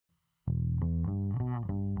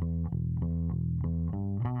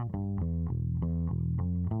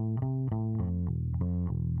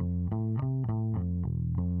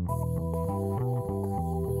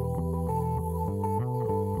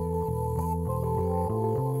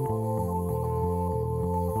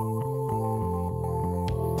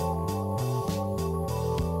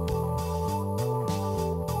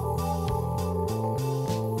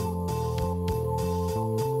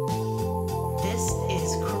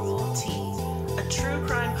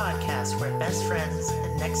best friends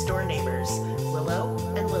and next-door neighbors, Willow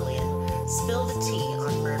and Lillian, spill the tea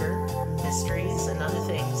on murder, mysteries, and other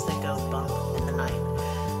things that go bump in the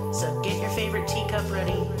night. So get your favorite teacup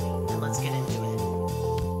ready, and let's get into it.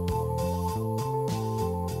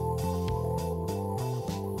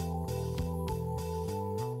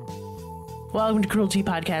 Welcome to Cruelty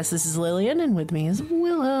Podcast. This is Lillian, and with me is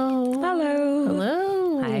Willow. Hello.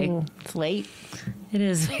 Hello. Hi. It's late. It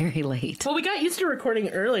is very late. Well, we got used to recording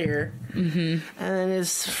earlier, and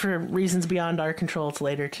it's for reasons beyond our control. It's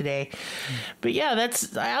later today, but yeah,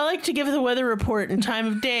 I like to give the weather report and time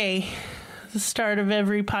of day. The start of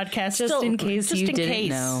every podcast, just in case you didn't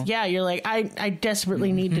know. Yeah, you're like, I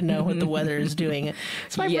desperately need to know what the weather is doing.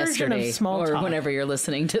 It's my version of small talk. Or whenever you're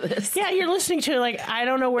listening to this. Yeah, you're listening to it like, I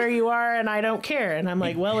don't know where you are and I don't care. And I'm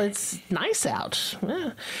like, well, it's nice out.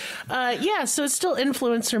 Yeah. So it's still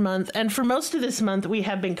Influencer Month. And for most of this month, we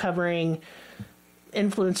have been covering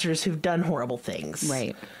influencers who've done horrible things.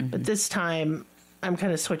 Right. Mm-hmm. But this time, I'm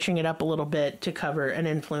kind of switching it up a little bit to cover an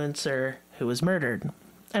influencer who was murdered.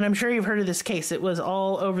 And I'm sure you've heard of this case. It was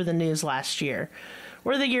all over the news last year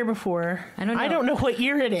or the year before. I don't know what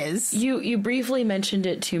year it is. You briefly mentioned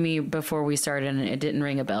it to me before we started, and it didn't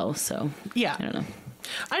ring a bell. So yeah, I don't know.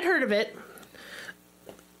 I'd heard of it.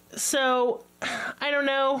 So I don't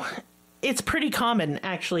know. It's pretty common,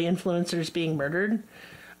 actually, influencers being murdered,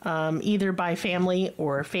 either by family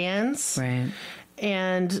or fans. Right.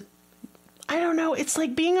 And I don't know. It's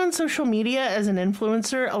like being on social media as an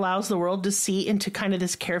influencer allows the world to see into kind of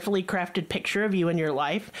this carefully crafted picture of you and your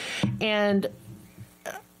life. And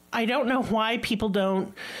I don't know why people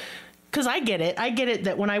don't, because I get it. I get it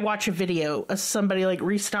that when I watch a video of somebody like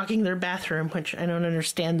restocking their bathroom, which I don't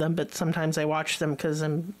understand them, but sometimes I watch them because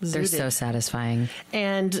I'm zooted. They're so satisfying.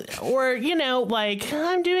 And, or, like,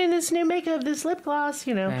 I'm doing this new makeup, this lip gloss,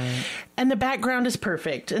 Right. And the background is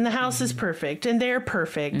perfect, and the house is perfect, and they're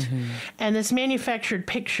perfect. And this manufactured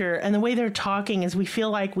picture, and the way they're talking is we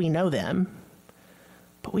feel like we know them,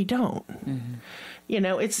 but we don't.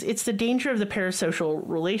 It's the danger of the parasocial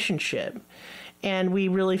relationship. And we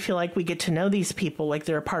really feel like we get to know these people like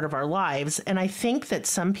they're a part of our lives. And I think that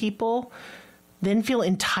some people then feel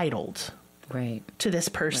entitled to this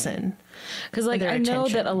person. Because, I know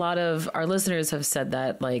that a lot of our listeners have said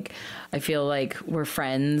that, I feel like we're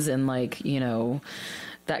friends and,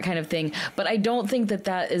 that kind of thing. But I don't think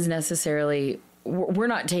that is necessarily, we're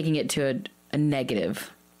not taking it to a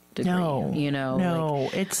negative degree. No,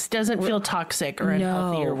 it doesn't feel toxic or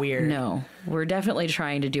unhealthy or weird. No, we're definitely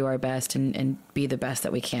trying to do our best and be the best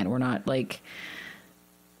that we can. We're not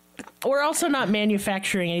we're also not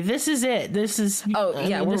manufacturing. This is it. This is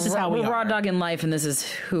this is how we are. We're raw dog in life, and this is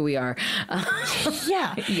who we are.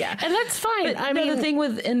 Yeah, and that's fine. But, the thing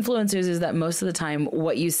with influencers is that most of the time,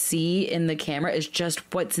 what you see in the camera is just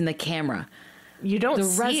what's in the camera. You don't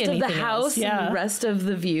see the rest of the house and the rest of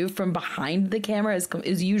the view from behind the camera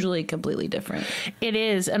is usually completely different. It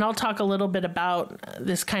is. And I'll talk a little bit about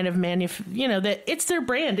this kind of that it's their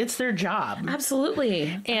brand. It's their job.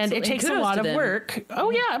 Absolutely. And it takes a lot of work. Oh,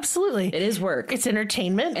 yeah, absolutely. It is work. It's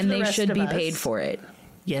entertainment. And they should be paid for it.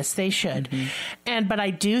 Yes, they should. But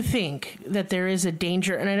I do think that there is a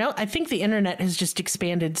danger. And I think the internet has just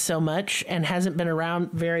expanded so much and hasn't been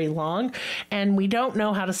around very long. And we don't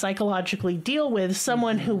know how to psychologically deal with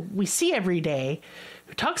someone who we see every day,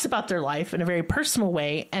 who talks about their life in a very personal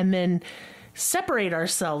way, and then separate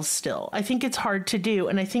ourselves still. I think it's hard to do.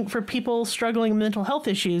 And I think for people struggling with mental health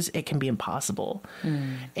issues, it can be impossible.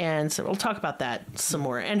 And so we'll talk about that some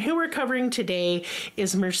more. And who we're covering today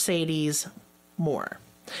is Mercedes Morr.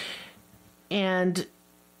 And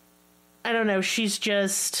I don't know, she was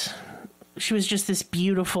just this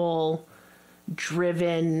beautiful,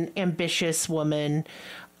 driven, ambitious woman,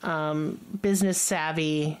 business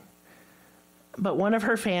savvy, but one of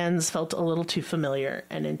her fans felt a little too familiar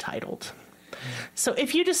and entitled. So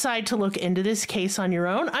if you decide to look into this case on your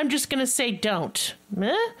own, I'm just going to say don't.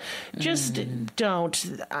 Just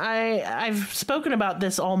don't. I've spoken about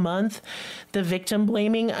this all month. The victim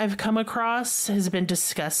blaming I've come across has been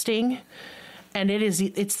disgusting. And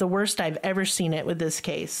it's the worst I've ever seen it with this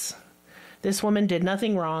case. This woman did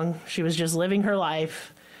nothing wrong. She was just living her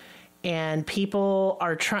life. And people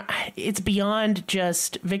are trying, it's beyond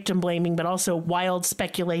just victim blaming, but also wild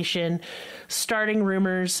speculation, starting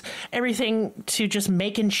rumors, everything to just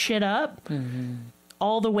making shit up,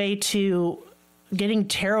 all the way to getting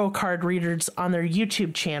tarot card readers on their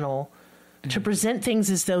YouTube channel to present things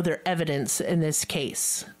as though they're evidence in this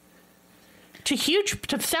case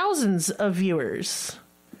to thousands of viewers.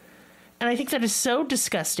 And I think that is so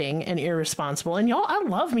disgusting and irresponsible. And y'all, I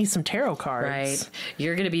love me some tarot cards. Right.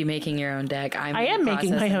 You're going to be making your own deck. I am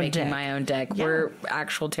making my own deck. Yeah. We're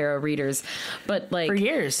actual tarot readers. But like... For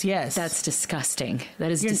years, yes. That's disgusting.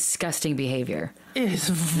 That is disgusting behavior. It is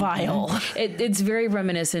vile. It's very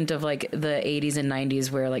reminiscent of like the 80s and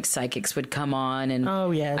 90s where like psychics would come on and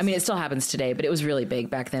oh yes, I mean it still happens today, but it was really big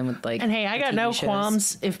back then with like. And hey, I got no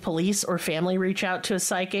qualms if police or family reach out to a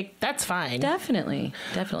psychic. That's fine. Definitely.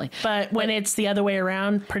 But when it's the other way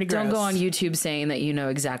around, pretty gross. Don't go on YouTube saying that you know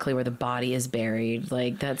exactly where the body is buried.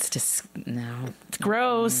 Like that's just no. It's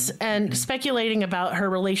gross. And speculating about her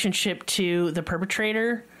relationship to the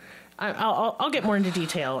perpetrator. I'll get more into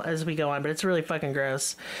detail as we go on, but it's really fucking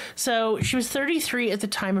gross. So she was 33 at the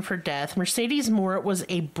time of her death. Mercedes Morr was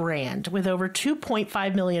a brand with over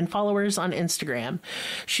 2.5 million followers on Instagram.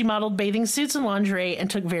 She modeled bathing suits and lingerie and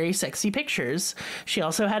took very sexy pictures. She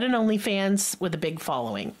also had an Onlyfans with a big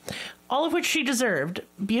following. All of which she deserved.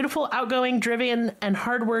 Beautiful, outgoing, driven, and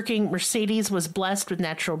hardworking, Mercedes was blessed with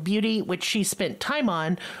natural beauty, which she spent time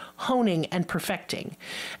on honing and perfecting.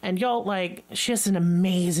 And y'all, like, she has an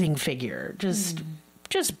amazing figure. Just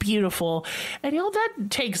beautiful. And y'all, that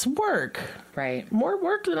takes work. Right. More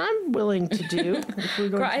work than I'm willing to do.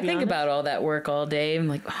 Girl, I think about all that work all day. I'm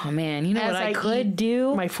like, oh man, you know what I could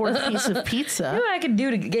do? My fourth piece of pizza. You know what I could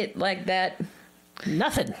do to get like that?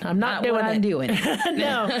 Nothing. I'm not doing what I'm doing.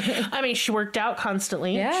 No. I mean, she worked out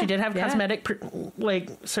constantly. Yeah, she did have cosmetic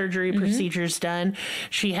surgery procedures done.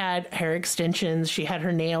 She had hair extensions. She had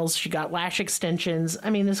her nails. She got lash extensions.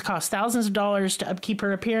 I mean, this cost thousands of dollars to upkeep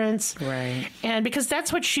her appearance. Right. And because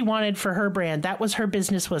that's what she wanted for her brand. That was her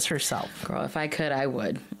business, was herself. Girl, if I could, I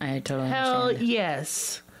would. I totally Hell understand.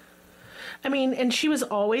 yes. I mean, and she was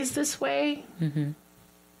always this way. Mm-hmm.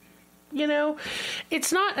 You know,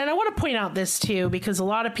 it's not, and I want to point out this too, because a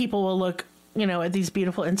lot of people will look, you know, at these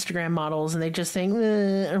beautiful Instagram models and they just think,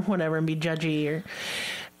 or whatever, and be judgy. Or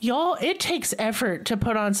y'all, it takes effort to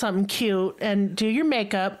put on something cute and do your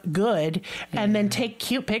makeup good and then take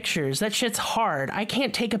cute pictures. That shit's hard. I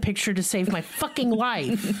can't take a picture to save my fucking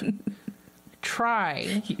life.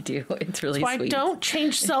 Try. You do. It's really sweet. I don't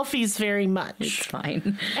change selfies very much. It's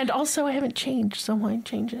fine. And also I haven't changed, so why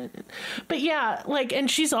change it? But yeah, like, and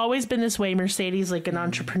she's always been this way, Mercedes, like an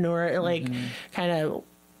entrepreneur, like kind of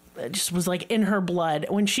just was like in her blood.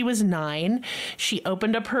 When she was 9, she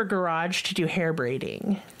opened up her garage to do hair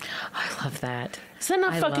braiding. I love that. Isn't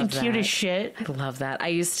that fucking cute as shit? I love that. I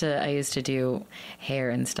used to do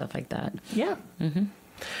hair and stuff like that. Yeah. Mm-hmm.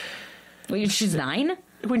 Wait, she's 9?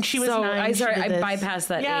 When she was 9. I bypassed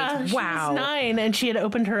that age. Wow. She was 9 and she had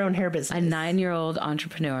opened her own hair business. A 9-year-old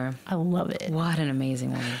entrepreneur. I love it. What an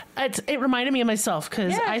amazing woman. It reminded me of myself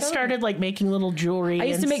because I started like making little jewelry. I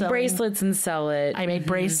used to make bracelets and sell it. I made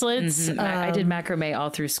bracelets. Mm-hmm. I did macrame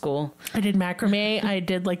all through school. I did macrame. I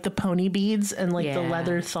did like the pony beads and like the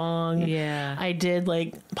leather thong. Yeah. I did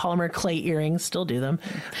like polymer clay earrings. Still do them.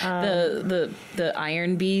 The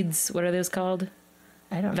iron beads. What are those called?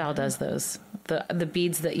 I don't know. Val does those. The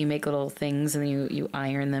beads that you make little things and you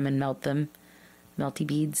iron them and melt them. Melty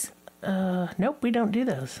beads. Nope, we don't do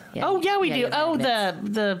those. Yeah. Oh yeah, we do. Oh,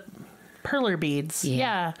 magnets. the perler beads.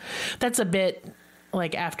 Yeah. That's a bit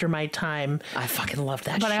like after my time. I fucking love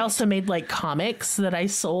that. But shit. I also made like comics that I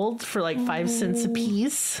sold for like 5 cents a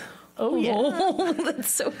piece. Oh yeah, that's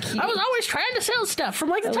so cute. I was always trying to sell stuff from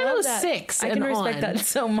like the time I was 6. I can respect that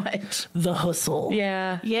so much. The hustle.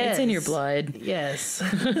 Yeah, it's in your blood. Yes.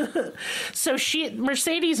 So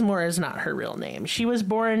Mercedes Morr is not her real name. She was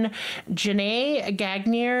born Janae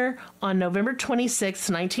Gagnier on November 26,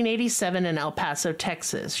 1987 in El Paso,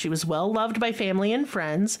 Texas. She was well loved by family and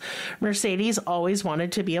friends. Mercedes always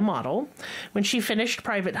wanted to be a model. When she finished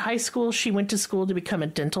private high school, she went to school to become a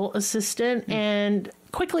dental assistant and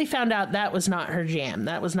quickly found out that was not her jam.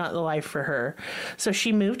 That was not the life for her. So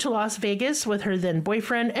she moved to Las Vegas with her then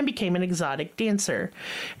boyfriend and became an exotic dancer.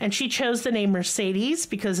 And she chose the name Mercedes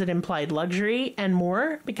because it implied luxury, and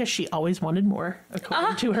Morr because she always wanted more,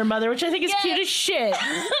 according to her mother, which I think is cute as shit.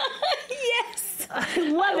 Yes. I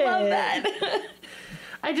love that.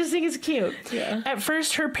 I just think it's cute. Yeah. At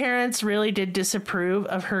first, her parents really did disapprove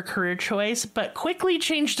of her career choice, but quickly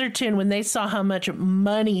changed their tune when they saw how much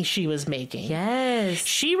money she was making. Yes.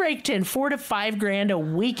 She raked in $4,000 to $5,000 a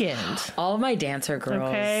weekend. All of my dancer girls.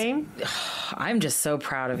 Okay. I'm just so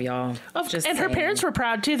proud of y'all. Her parents were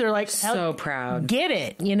proud too. They're like, so proud. Get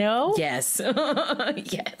it, you know? Yes.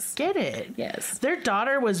 Yes. Get it. Yes. Their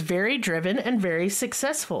daughter was very driven and very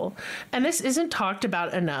successful. And this isn't talked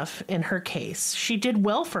about enough in her case. She did well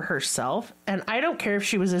well for herself. And I don't care if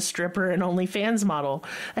she was a stripper and OnlyFans model.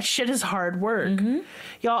 That shit is hard work.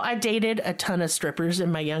 Y'all, I dated a ton of strippers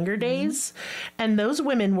in my younger days. And those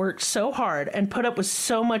women worked so hard and put up with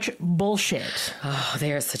so much bullshit. Oh,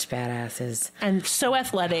 they are such badasses. And so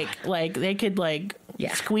athletic. Like, they could, like,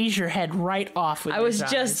 squeeze your head right off with I was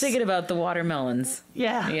just thinking about the watermelons.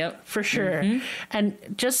 Yeah, yep, for sure. And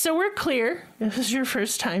just so we're clear, if this is your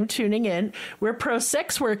first time tuning in, we're pro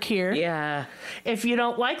sex work here. Yeah. If you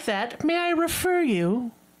don't like that, may I refer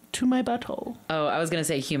you to my butthole? Oh, I was going to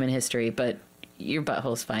say human history, but your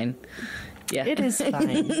butthole's fine. Yeah. It is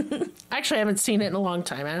fine. Actually, I haven't seen it in a long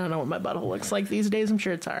time. I don't know what my butthole looks like these days. I'm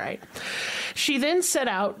sure it's all right. She then set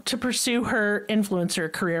out to pursue her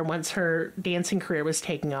influencer career once her dancing career was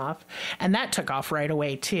taking off. And that took off right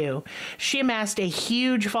away, too. She amassed a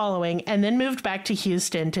huge following and then moved back to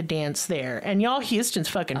Houston to dance there. And y'all, Houston's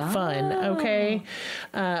fucking fun, okay?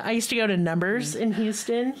 I used to go to Numbers in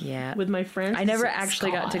Houston with my friends. I never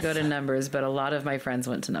actually got to go to Numbers, but a lot of my friends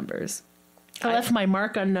went to Numbers. I left my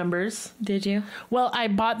mark on Numbers. Did you? Well, I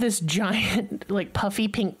bought this giant, like, puffy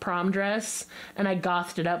pink prom dress, and I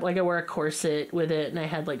gothed it up. Like, I wore a corset with it, and I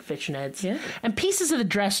had, like, fishnets. Yeah. And pieces of the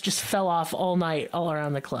dress just fell off all night, all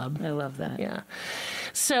around the club. I love that. Yeah.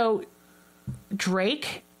 So,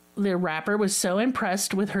 Drake, the rapper, was so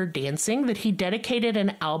impressed with her dancing that he dedicated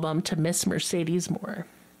an album to Miss Mercedes Morr.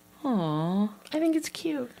 Aww. I think it's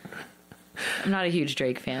cute. I'm not a huge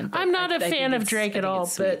Drake fan. I'm not a fan of Drake at all,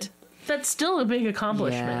 but that's still a big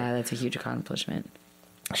accomplishment. Yeah, that's a huge accomplishment.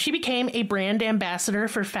 She became a brand ambassador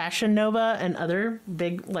for Fashion Nova and other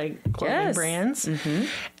big, like, clothing brands,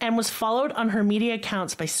 and was followed on her media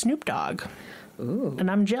accounts by Snoop Dogg. Ooh. And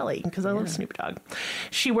I'm jelly because I love Snoop Dogg.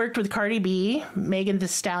 She worked with Cardi B, Megan Thee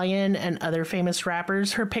Stallion, and other famous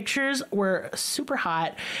rappers. Her pictures were super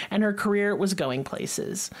hot, and her career was going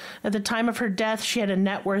places. At the time of her death, she had a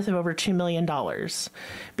net worth of over $2 million.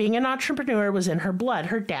 Being an entrepreneur was in her blood.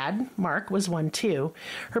 Her dad, Mark, was one too.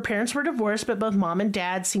 Her parents were divorced, but both mom and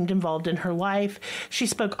dad seemed involved in her life. She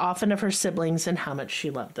spoke often of her siblings and how much she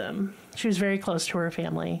loved them. She was very close to her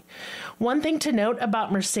family. One thing to note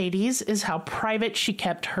about Mercedes is how private she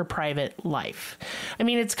kept her private life. I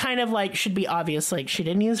mean, it's kind of like, should be obvious, like, she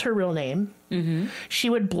didn't use her real name. She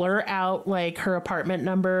would blur out, like, her apartment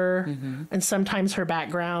number and sometimes her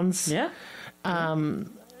backgrounds. Yeah.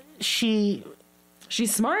 She's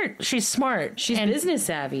smart. She's business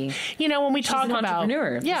savvy. You know, when we talk about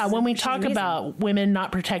entrepreneur. When we talk about women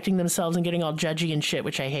not protecting themselves and getting all judgy and shit,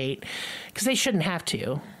 which I hate, because they shouldn't have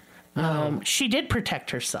to. She did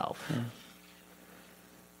protect herself.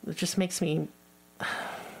 It just makes me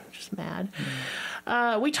just mad.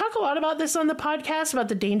 We talk a lot about this on the podcast, about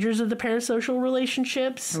the dangers of the parasocial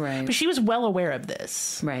relationships. Right. But she was well aware of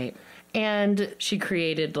this. Right. And she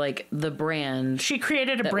created, like, the brand. She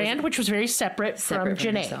created a brand which was very separate from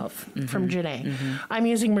Janae. From Janae. I'm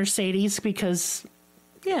using Mercedes because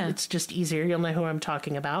it's just easier. You'll know who I'm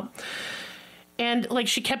talking about. And, like,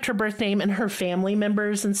 she kept her birth name and her family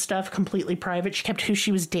members and stuff completely private. She kept who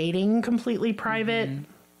she was dating completely private.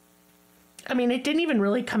 I mean, it didn't even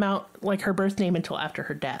really come out, like, her birth name until after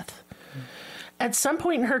her death. At some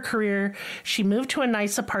point in her career, she moved to a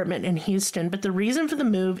nice apartment in Houston, but the reason for the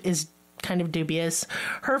move is kind of dubious.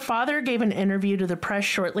 Her father gave an interview to the press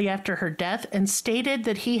shortly after her death and stated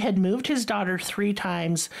that he had moved his daughter 3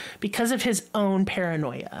 times because of his own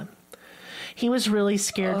paranoia. He was really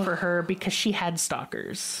scared for her because she had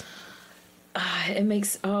stalkers. It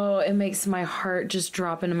makes my heart just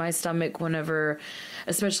drop into my stomach whenever,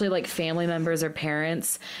 especially, like, family members or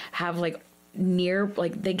parents have, like,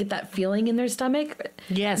 they get that feeling in their stomach.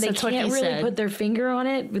 Yes, they that's what he can't really said. put their finger on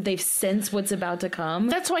it, but they sense what's about to come.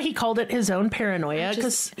 That's why he called it his own paranoia,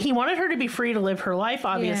 because he wanted her to be free to live her life,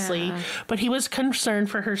 obviously, but he was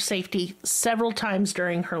concerned for her safety several times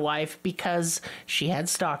during her life because she had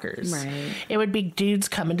stalkers. Right. It would be dudes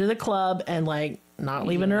coming to the club and, like, not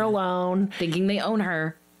leaving her alone, thinking they own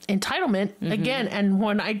her. Entitlement again. And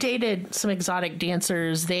when I dated some exotic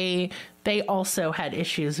dancers, they also had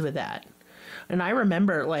issues with that. And I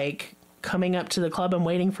remember, like, coming up to the club and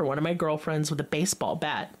waiting for one of my girlfriends with a baseball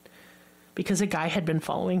bat because a guy had been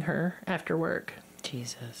following her after work.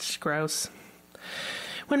 Jesus. It's gross.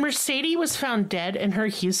 When Mercedes was found dead in her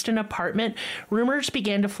Houston apartment, rumors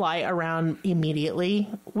began to fly around immediately,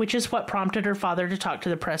 which is what prompted her father to talk to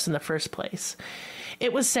the press in the first place.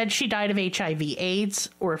 It was said she died of HIV/AIDS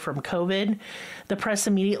or from COVID. The press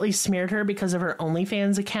immediately smeared her because of her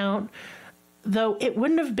OnlyFans account. Though it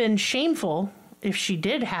wouldn't have been shameful if she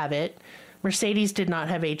did have it, Mercedes did not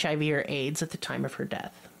have HIV or AIDS at the time of her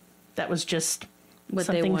death. That was just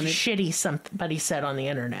something shitty somebody said on the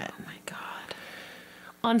internet. Oh my God.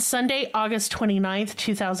 On Sunday, August 29th,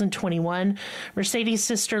 2021, Mercedes'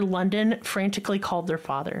 sister London frantically called their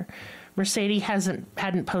father. Mercedes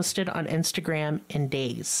hadn't posted on Instagram in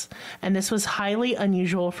days, and this was highly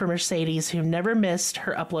unusual for Mercedes, who never missed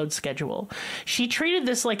her upload schedule. She treated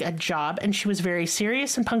this like a job, and she was very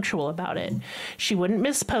serious and punctual about it. She wouldn't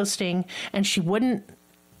miss posting, and she wouldn't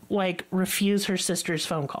refuse her sister's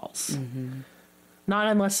phone calls. Not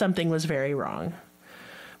unless something was very wrong.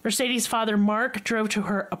 Mercedes' father, Mark, drove to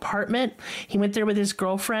her apartment. He went there with his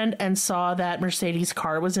girlfriend and saw that Mercedes'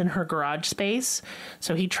 car was in her garage space.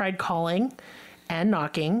 So he tried calling and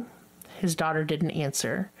knocking. His daughter didn't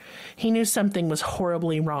answer. He knew something was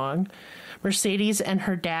horribly wrong. Mercedes and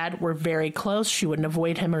her dad were very close. She wouldn't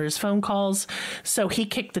avoid him or his phone calls. So he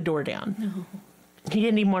kicked the door down. No. He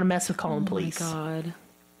didn't even want to mess with calling police. Oh, my God.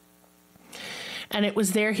 And it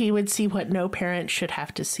was there he would see what no parent should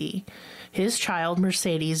have to see. His child,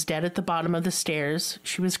 Mercedes, dead at the bottom of the stairs.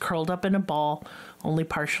 She was curled up in a ball, only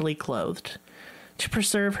partially clothed. To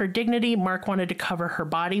preserve her dignity, Mark wanted to cover her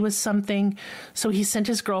body with something, so he sent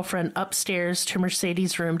his girlfriend upstairs to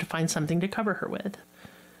Mercedes' room to find something to cover her with.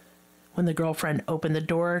 When the girlfriend opened the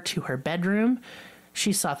door to her bedroom,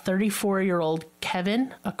 she saw 34-year-old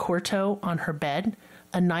Kevin, a Corto, on her bed,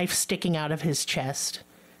 a knife sticking out of his chest.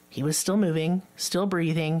 He was still moving, still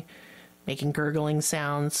breathing, making gurgling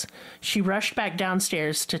sounds. She rushed back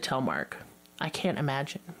downstairs to tell Mark. I can't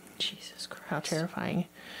imagine. Jesus Christ. How terrifying.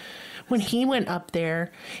 When he went up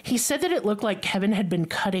there, he said that it looked like Kevin had been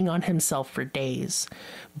cutting on himself for days,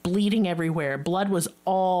 bleeding everywhere. Blood was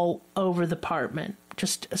all over the apartment.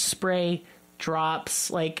 Just spray,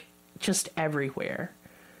 drops, just everywhere.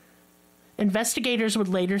 Investigators would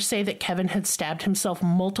later say that Kevin had stabbed himself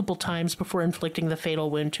multiple times before inflicting the fatal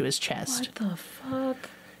wound to his chest. What the fuck?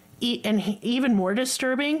 Even more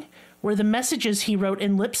disturbing were the messages he wrote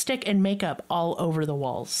in lipstick and makeup all over the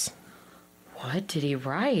walls. What did he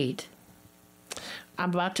write? I'm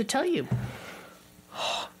about to tell you.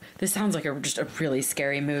 This sounds like just a really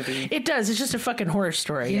scary movie. It does. It's just a fucking horror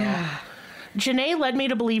story. Yeah. Janae led me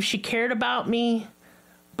to believe she cared about me,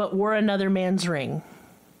 but wore another man's ring.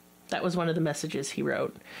 That was one of the messages he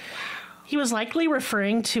wrote. He was likely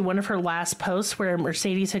referring to one of her last posts where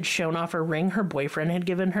Mercedes had shown off a ring her boyfriend had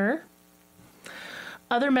given her.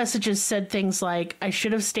 Other messages said things like, I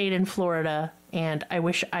should have stayed in Florida, and I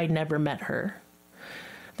wish I never met her.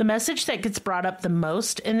 The message that gets brought up the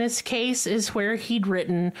most in this case is where he'd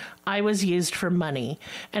written, I was used for money.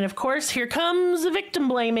 And of course, here comes the victim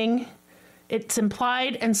blaming. It's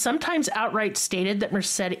implied and sometimes outright stated that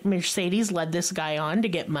Mercedes led this guy on to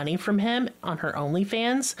get money from him on her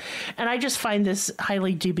Onlyfans. And I just find this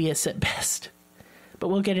highly dubious at best. But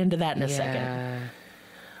we'll get into that in a second.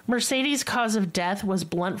 Mercedes' cause of death was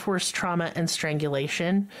blunt force trauma and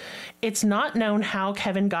strangulation. It's not known how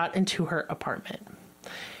Kevin got into her apartment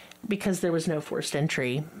because there was no forced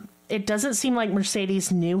entry. It doesn't seem like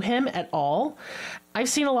Mercedes knew him at all. I've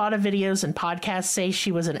seen a lot of videos and podcasts say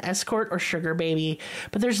she was an escort or sugar baby,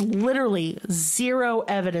 but there's literally zero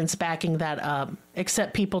evidence backing that up,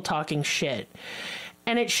 except people talking shit.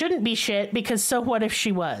 And it shouldn't be shit, because so what if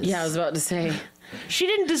she was? Yeah, I was about to say. She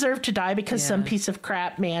didn't deserve to die because some piece of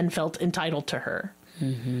crap man felt entitled to her.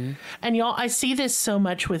 Mm-hmm. And y'all, I see this so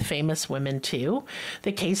much with famous women too.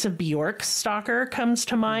 The case of Bjork's stalker comes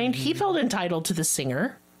to mind. Mm-hmm. He felt entitled to the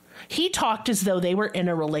singer. He talked as though they were in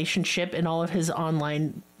a relationship in all of his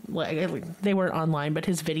online, they weren't online, but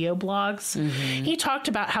his video blogs. Mm-hmm. He talked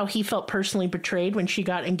about how he felt personally betrayed when she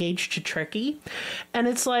got engaged to Tricky. And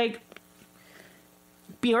it's like,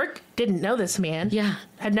 Bjork didn't know this man. Yeah.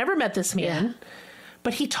 Had never met this man. Yeah.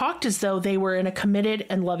 But he talked as though they were in a committed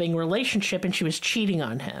and loving relationship and she was cheating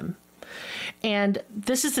on him. And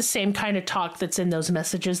this is the same kind of talk that's in those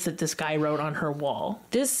messages that this guy wrote on her wall.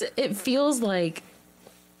 It feels like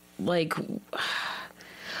with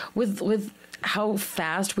how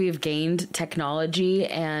fast we've gained technology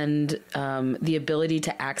and the ability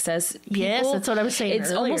to access people. Yes, that's what I was saying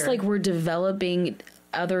It's earlier. almost like we're developing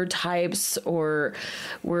other types, or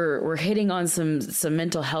we're hitting on some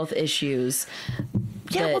mental health issues.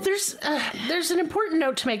 Yeah, well, there's an important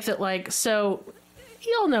note to make that, so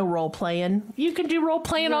you all know role playing. You can do role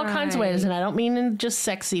play in all kinds of ways, and I don't mean in just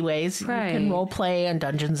sexy ways. Right. You can role play on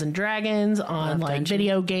Dungeons and Dragons, on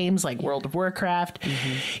video games like World of Warcraft.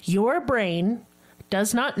 Mm-hmm. Your brain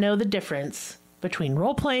does not know the difference between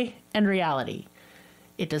role play and reality.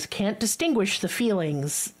 It can't distinguish the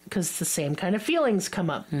feelings, because the same kind of feelings come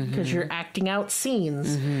up because you're acting out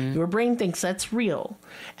scenes. Mm-hmm. Your brain thinks that's real.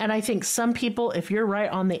 And I think some people, if you're right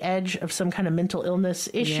on the edge of some kind of mental illness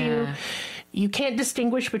issue, You can't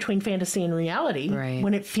distinguish between fantasy and reality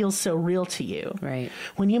when it feels so real to you. Right.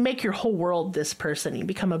 When you make your whole world this person, you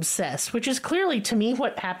become obsessed, which is clearly, to me,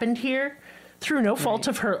 what happened here through no fault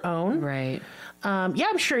of her own. Right. Yeah,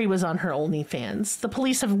 I'm sure he was on her OnlyFans. The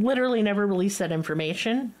police have literally never released that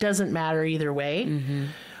information. Doesn't matter either way. Mm-hmm.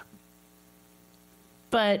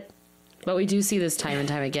 But we do see this time and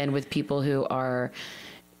time again with people who are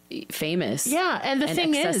famous. Yeah, and the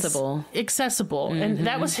thing accessible. is accessible. And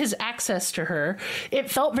that was his access to her.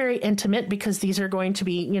 It felt very intimate because these are going to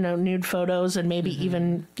be, nude photos and maybe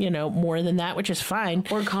even, more than that, which is fine.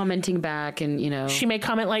 Or commenting back and, She may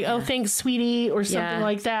comment like, oh, thanks, sweetie, or something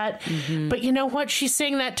like that. But you know what? She's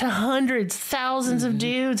saying that to hundreds, thousands of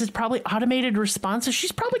dudes. It's probably automated responses.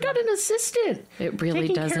 She's probably got an assistant. It really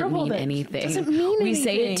doesn't mean anything. Doesn't mean anything. We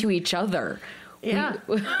say it to each other. Yeah.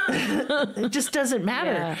 It just doesn't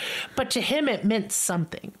matter. Yeah. But to him, it meant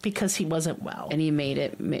something because he wasn't well. And he made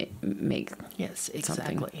it make yes,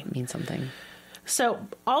 exactly. mean something. So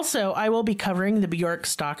also, I will be covering the Bjork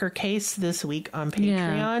stalker case this week on Patreon.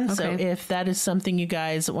 Yeah, okay. So if that is something you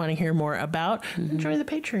guys want to hear more about, enjoy the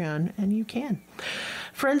Patreon, and you can.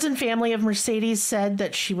 Friends and family of Mercedes said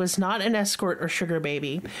that she was not an escort or sugar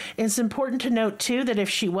baby. It's important to note, too, that if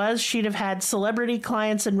she was, she'd have had celebrity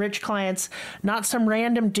clients and rich clients, not some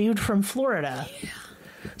random dude from Florida. Yeah.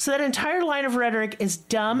 So that entire line of rhetoric is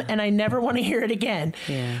dumb, and I never want to hear it again.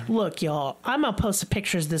 Yeah. Look, y'all, I'm going to post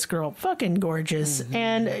pictures of this girl, fucking gorgeous.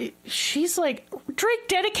 And she's like, Drake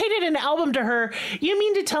dedicated an album to her. You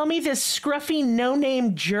mean to tell me this scruffy,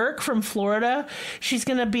 no-name jerk from Florida she's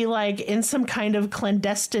going to be like in some kind of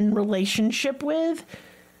clandestine relationship with?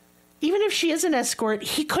 Even if she is an escort,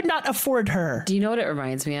 he could not afford her. Do you know what it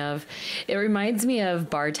reminds me of? It reminds me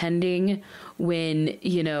of bartending when,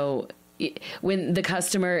 when the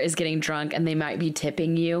customer is getting drunk and they might be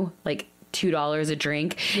tipping you like $2 a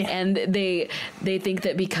drink, and they think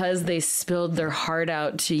that because they spilled their heart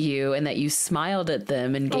out to you and that you smiled at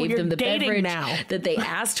them and gave them the beverage that they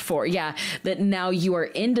asked for, that now you are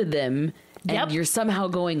into them and you're somehow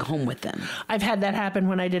going home with them. I've had that happen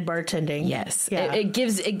when I did bartending. Yes. Yeah. It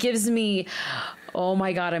gives me, oh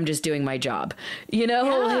my God, I'm just doing my job.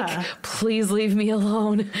 Like, please leave me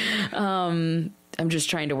alone. I'm just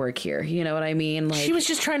trying to work here. You know what I mean? Like, she was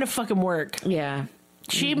just trying to fucking work. Yeah.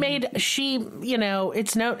 It's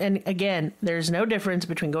and again, there's no difference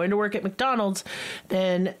between going to work at McDonald's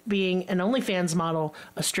than being an OnlyFans model,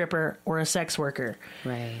 a stripper, or a sex worker.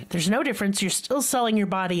 Right. There's no difference. You're still selling your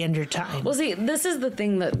body and your time. Well, see, this is the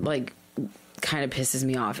thing that like kind of pisses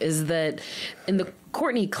me off is that in the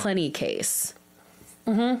Courtney Clenny case,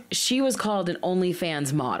 she was called an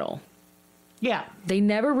OnlyFans model. Yeah. They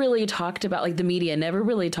never really talked about, like the media never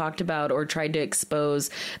really talked about or tried to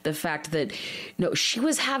expose the fact that, no, she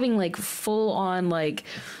was having like full on like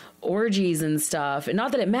orgies and stuff. And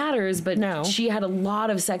not that it matters, but she had a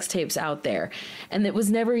lot of sex tapes out there and it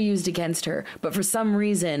was never used against her. But for some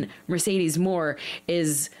reason, Mercedes Morr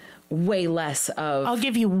is way less of... I'll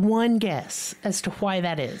give you one guess as to why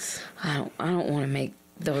that is. I don't want to make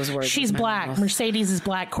those words. She's black. Mouth. Mercedes is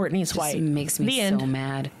black. Courtney's white. It makes me so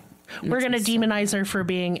mad. We're going to demonize her for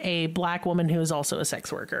being a black woman who is also a sex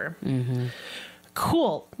worker.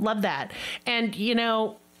 Cool. Love that. And,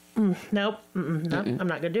 nope. I'm not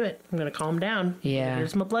going to do it. I'm going to calm down. Yeah.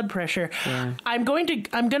 Here's my blood pressure. Yeah. I'm going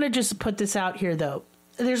to just put this out here, though.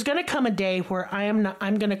 There's going to come a day where I'm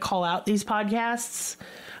going to call out these podcasts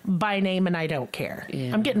by name and I don't care.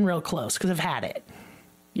 Yeah. I'm getting real close because I've had it.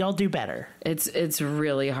 Y'all do better. It's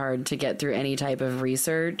really hard to get through any type of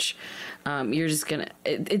research. You're just gonna.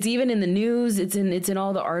 It's even in the news. It's in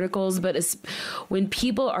all the articles. But when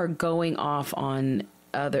people are going off on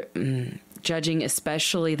other judging,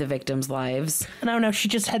 especially the victims' lives. And I don't know. She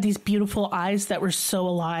just had these beautiful eyes that were so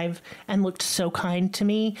alive and looked so kind to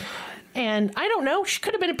me. And I don't know, she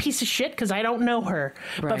could have been a piece of shit because I don't know her.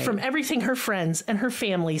 Right. But from everything her friends and her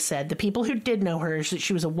family said, the people who did know her, is that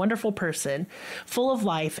she was a wonderful person, full of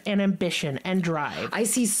life and ambition and drive. I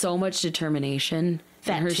see so much determination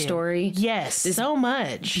in her story. Yes, this so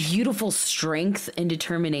much. Beautiful strength and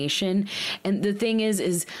determination. And the thing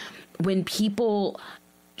is when people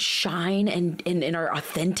shine and are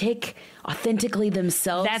authentically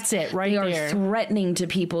themselves. That's it, right there. They are threatening to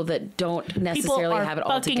people that don't necessarily have it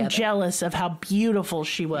all together. People are fucking jealous of how beautiful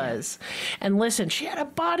she was. And listen, she had a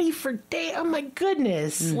body for oh my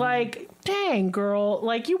goodness. Like, dang, girl.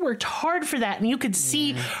 Like, you worked hard for that. And you could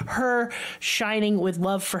see her shining with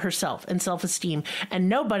love for herself and self-esteem. And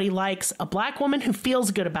nobody likes a black woman who feels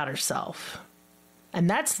good about herself. And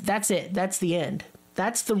that's it. That's the end.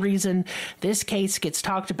 That's the reason this case gets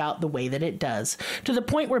talked about the way that it does, to the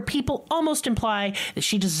point where people almost imply that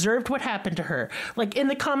she deserved what happened to her. Like in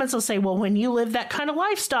the comments, they'll say, well, when you live that kind of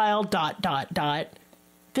lifestyle, ...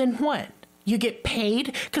 then what? You get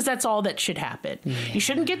paid? Because that's all that should happen. Yeah. You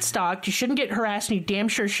shouldn't get stalked. You shouldn't get harassed. And you damn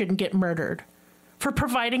sure shouldn't get murdered for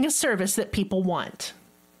providing a service that people want.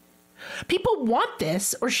 People want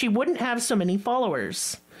this, or she wouldn't have so many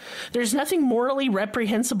followers. There's nothing morally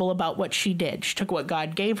reprehensible about what she did. She took what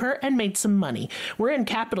God gave her and made some money. We're in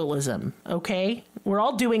capitalism, okay? We're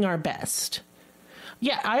all doing our best.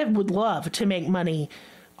 Yeah, I would love to make money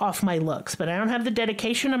off my looks, but I don't have the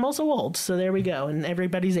dedication. I'm also old, so there we go. And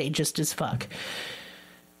everybody's ageist as fuck.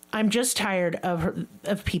 I'm just tired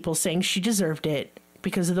of people saying she deserved it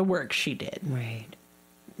because of the work she did. Right.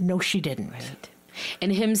 No, she didn't. Right.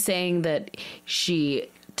 And him saying that she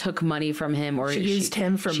took money from him, or she used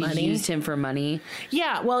him for money. Used him for money.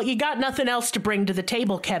 Yeah, well, you got nothing else to bring to the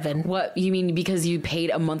table, Kevin. What, you mean because you paid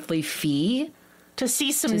a monthly fee to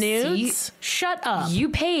see some nudes? Shut up. You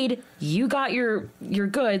paid, you got your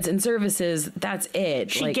goods and services, that's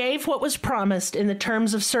it. She gave what was promised in the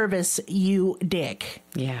terms of service, you dick.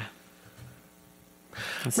 Yeah.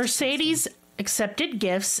 That's Mercedes accepted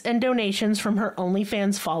gifts and donations from her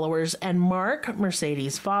OnlyFans followers, and Mark,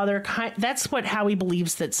 Mercedes' father, that's how he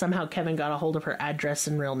believes that somehow Kevin got a hold of her address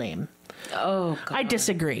and real name. Oh, God. I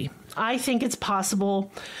disagree. I think it's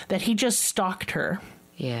possible that he just stalked her.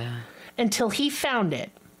 Yeah. Until he found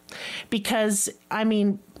it. Because, I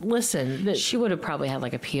mean, listen. She would have probably had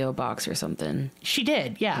like a P.O. box or something. She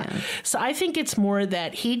did, yeah. So I think it's more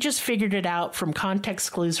that he just figured it out from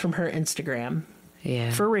context clues from her Instagram.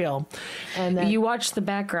 Yeah. For real. And then you watch the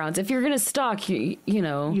backgrounds. If you're going to stalk, you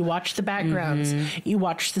know. You watch the backgrounds. Mm-hmm. You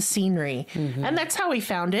watch the scenery. Mm-hmm. And that's how he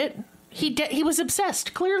found it. He was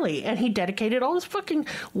obsessed, clearly, and he dedicated all his fucking...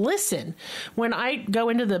 Listen, when I go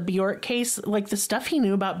into the Bjork case, like, the stuff he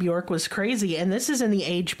knew about Bjork was crazy, and this is in the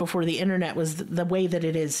age before the internet was the way that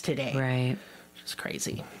it is today. Right. It's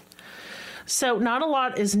crazy. So not a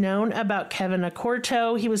lot is known about Kevin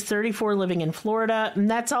Accorto. He was 34, living in Florida,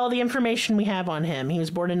 and that's all the information we have on him. He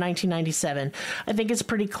was born in 1997. I think it's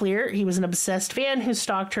pretty clear he was an obsessed fan who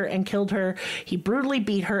stalked her and killed her. He brutally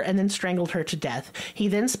beat her and then strangled her to death. He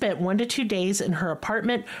then spent 1 to 2 days in her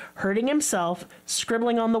apartment, hurting himself,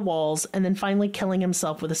 scribbling on the walls, and then finally killing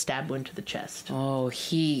himself with a stab wound to the chest. Oh,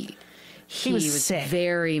 he was sick.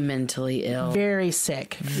 Very mentally ill. Very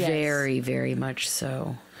sick. Very, very much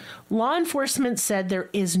so. Law enforcement said there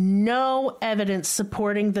is no evidence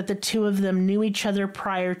supporting that the two of them knew each other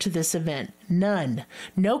prior to this event. None.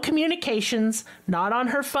 No communications, not on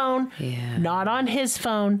her phone, not on his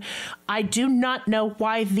phone. I do not know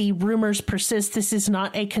why the rumors persist. This is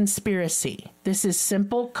not a conspiracy. This is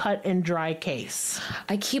simple, cut and dry case.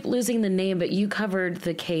 I keep losing the name, but you covered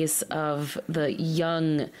the case of the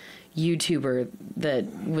young YouTuber that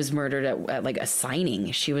was murdered at like a signing.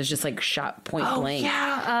 She was just like shot point blank.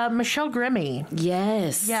 Yeah, Michelle Grimmie.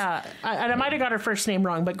 Yes. Yeah, I might have got her first name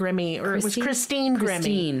wrong, but Grimmie, or it was Christine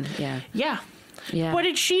Grimmie. Christine, yeah. Yeah. What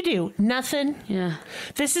did she do? Nothing. Yeah.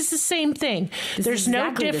 This is the same thing. There's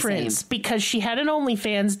exactly no difference because she had an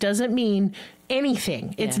OnlyFans doesn't mean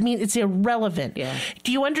anything. It's irrelevant. Yeah.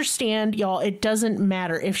 Do you understand, y'all? It doesn't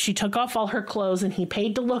matter if she took off all her clothes and he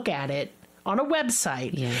paid to look at it on a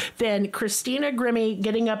website, then Christina Grimmie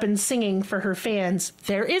getting up and singing for her fans,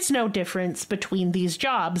 there is no difference between these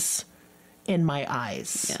jobs in my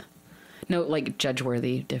eyes. Yeah. No, like,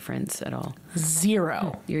 judge-worthy difference at all.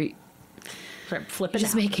 Zero. You're flipping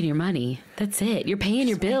just making your money. That's it. You're paying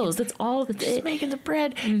your bills. That's all. That's just it. Making the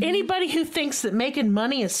bread. Mm-hmm. Anybody who thinks that making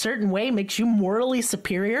money a certain way makes you morally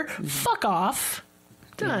superior, fuck off.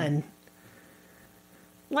 Done.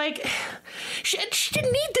 Like, she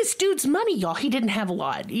didn't need this dude's money, y'all. He didn't have a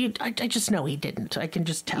lot. I just know he didn't. I can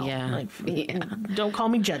just tell. Yeah. Don't call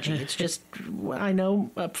me judgy. It's just, I know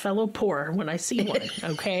a fellow poor when I see one,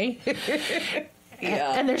 okay?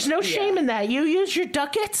 Yeah. And there's no shame in that. You use your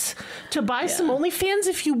ducats to buy some OnlyFans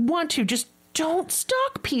if you want to. Just don't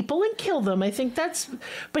stalk people and kill them. I think that's...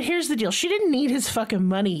 But here's the deal. She didn't need his fucking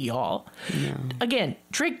money, y'all. No. Again,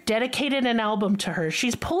 Drake dedicated an album to her.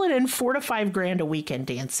 She's pulling in $4,000 to $5,000 a weekend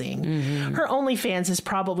dancing. Mm-hmm. Her OnlyFans is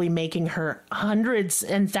probably making her hundreds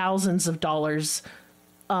and thousands of dollars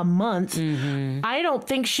a month. Mm-hmm. I don't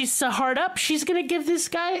think she's so hard up. She's going to give this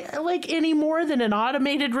guy like any more than an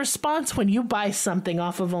automated response when you buy something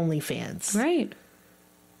off of OnlyFans. Right.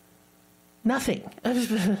 Nothing.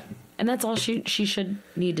 And that's all she should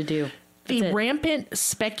need to do. The rampant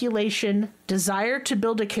speculation, desire to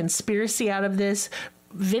build a conspiracy out of this,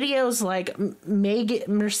 videos like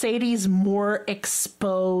Mercedes Morr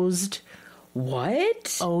exposed,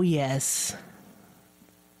 What? Oh, yes.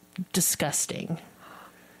 Disgusting.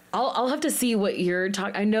 I'll have to see what you're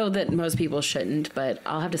talking. I know that most people shouldn't, but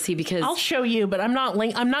I'll have to see because I'll show you, but I'm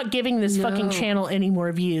not giving this fucking channel any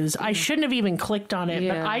more views. I shouldn't have even clicked on it,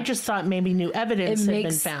 but I just thought maybe new evidence had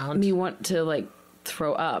been found. It makes me want to like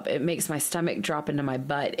throw up. It makes my stomach drop into my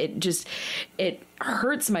butt. It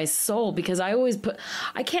hurts my soul because I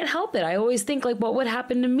can't help it. I always think like, what would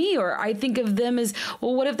happen to me? Or I think of them as,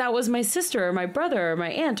 well, what if that was my sister or my brother or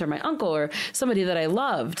my aunt or my uncle or somebody that I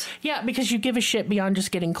loved? Yeah, because you give a shit beyond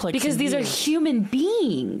just getting clicks. Because these are human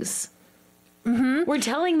beings. Mm-hmm. We're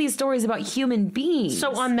telling these stories about human beings.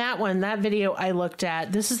 So on that video I looked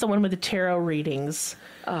at, this is the one with the tarot readings.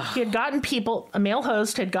 He had gotten people, a male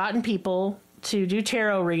host had gotten people to do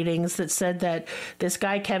tarot readings that said that this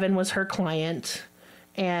guy Kevin was her client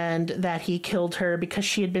and that he killed her because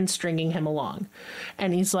she had been stringing him along.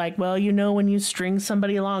 And he's like, well, you know, when you string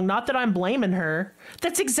somebody along, not that I'm blaming her.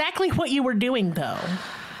 That's exactly what you were doing, though.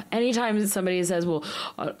 Anytime somebody says, well,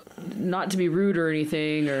 not to be rude or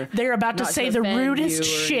anything, or they're about to say the rudest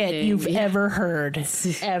shit you've ever heard.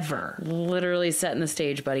 Ever. Literally setting the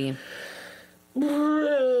stage, buddy.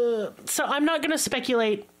 So I'm not going to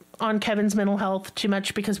speculate on Kevin's mental health too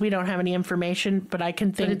much because we don't have any information, but I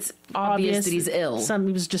can think it's obvious that he's ill.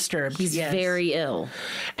 He was disturbed. He's very ill.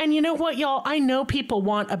 And you know what, y'all? I know people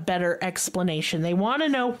want a better explanation. They want to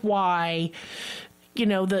know why, you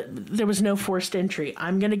know, there was no forced entry.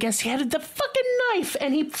 I'm going to guess he had the fucking knife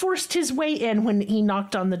and he forced his way in when he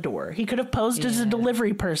knocked on the door. He could have posed as a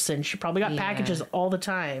delivery person. She probably got packages all the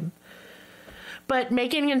time. But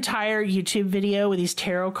making an entire YouTube video with these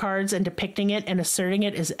tarot cards and depicting it and asserting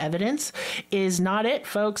it as evidence is not it,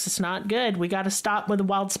 folks. It's not good. We got to stop with the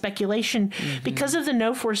wild speculation. Because of the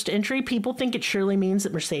no forced entry, people think it surely means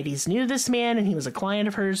that Mercedes knew this man and he was a client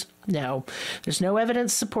of hers. No, there's no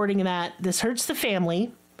evidence supporting that. This hurts the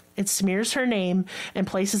family. It smears her name and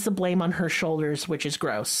places the blame on her shoulders, which is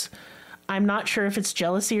gross. I'm not sure if it's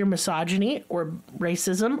jealousy or misogyny or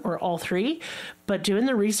racism or all three, but doing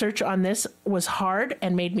the research on this was hard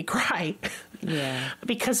and made me cry. Yeah.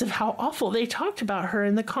 Because of how awful they talked about her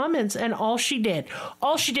in the comments. And all she did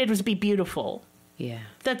was be beautiful. Yeah.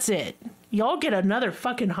 That's it. Y'all get another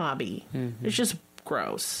fucking hobby. It's just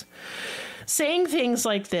gross. Saying things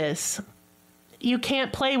like this, you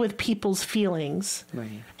can't play with people's feelings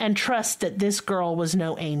and trust that this girl was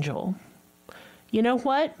no angel. You know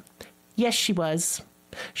what? Yes, she was.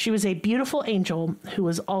 She was a beautiful angel who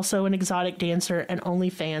was also an exotic dancer and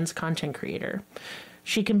OnlyFans content creator.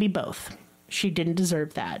 She can be both. She didn't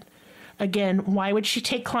deserve that. Again, why would she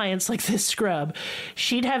take clients like this scrub?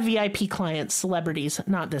 She'd have VIP clients, celebrities,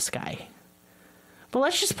 not this guy. But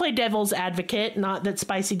let's just play devil's advocate, not that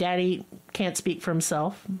Spicy Daddy can't speak for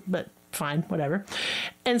himself, but fine, whatever.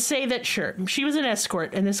 And say that, sure, she was an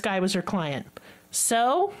escort and this guy was her client.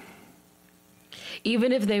 So...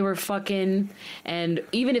 even if they were fucking, and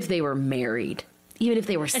even if they were married, even if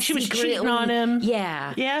they were and she was cheating on him.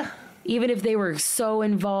 Yeah. Even if they were so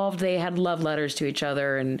involved, they had love letters to each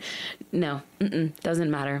other, and no,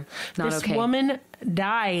 doesn't matter. Not okay. This woman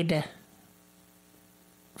died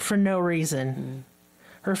for no reason.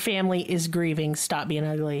 Her family is grieving. Stop being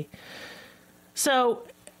ugly. So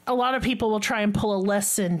a lot of people will try and pull a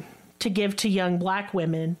lesson to give to young black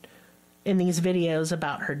women in these videos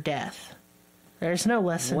about her death. There's no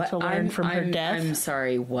lesson to learn from her death. I'm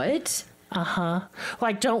sorry, what?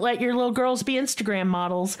 Like, don't let your little girls be Instagram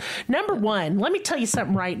models. Number one, let me tell you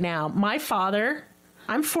something right now. My father,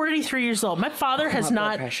 I'm 43 years old. My father has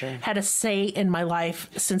not had a say in my life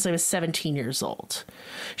since I was 17 years old.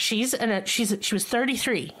 She was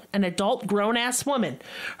 33, an adult grown-ass woman.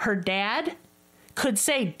 Her dad could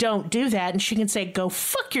say, don't do that. And she can say, go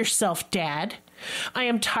fuck yourself, Dad. I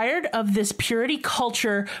am tired of this purity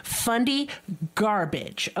culture fundy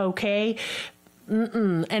garbage, okay?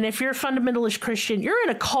 And if you're a fundamentalist Christian, you're in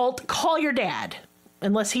a cult, call your dad.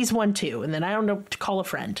 Unless he's one too, and then I don't know to call a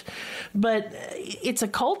friend. But it's a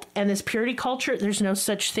cult, and this purity culture, there's no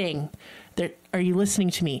such thing. Are you listening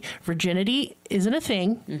to me? Virginity isn't a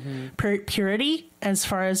thing. Purity, as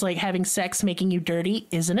far as like having sex making you dirty,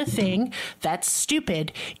 isn't a thing. That's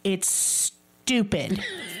stupid. It's stupid.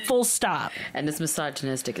 Full stop. And it's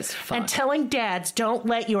misogynistic as fuck. And telling dads, don't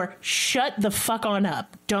let your shut the fuck on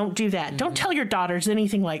up. Don't do that. Don't tell your daughters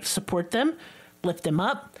anything like support them, lift them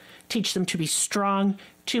up, teach them to be strong,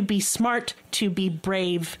 to be smart, to be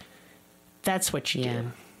brave. That's what you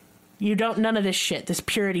do. You don't, none of this shit, this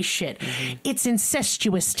purity shit. It's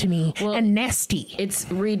incestuous to me and nasty. It's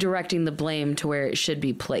redirecting the blame to where it should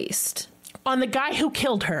be placed. On the guy who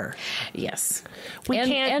killed her. Yes. We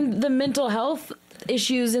can't. And the mental health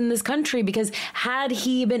issues in this country, because had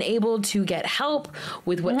he been able to get help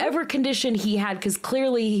with whatever condition he had, because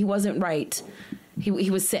clearly he wasn't right.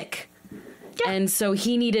 He was sick. Yeah. And so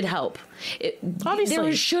he needed help. Obviously.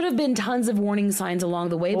 There should have been tons of warning signs along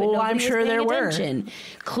the way, but nobody I'm sure was paying there attention.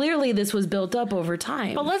 Clearly this was built up over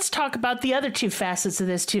time. But let's talk about the other two facets of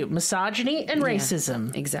this too. Misogyny and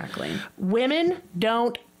racism. Exactly. Women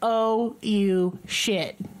don't owe you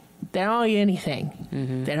shit. They don't owe you anything.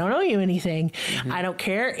 Mm-hmm. They don't owe you anything. Mm-hmm. I don't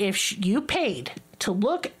care if you paid to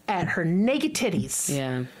look at her naked titties.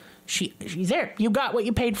 Yeah. She's there. You got what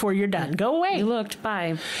you paid for. You're done. Go away. You looked.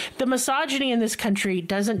 Bye. The misogyny in this country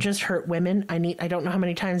doesn't just hurt women. I don't know how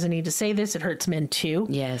many times I need to say this. It hurts men too.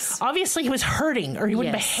 Yes. Obviously, he was hurting, or he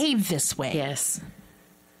wouldn't behave this way. Yes.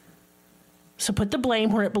 So put the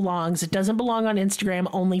blame where it belongs. It doesn't belong on Instagram,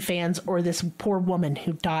 OnlyFans, or this poor woman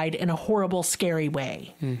who died in a horrible, scary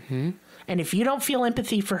way. Mm-hmm. And if you don't feel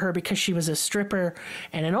empathy for her because she was a stripper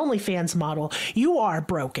and an OnlyFans model, you are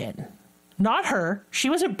broken. Not her. She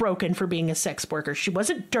wasn't broken for being a sex worker. She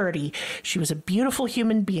wasn't dirty. She was a beautiful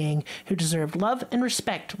human being who deserved love and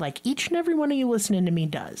respect like each and every one of you listening to me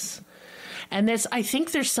does. And I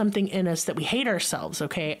think there's something in us that we hate ourselves,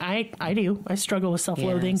 okay? I do. I struggle with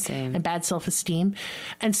self-loathing and bad self-esteem.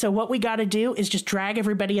 And so what we got to do is just drag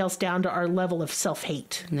everybody else down to our level of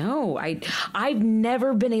self-hate. No, I've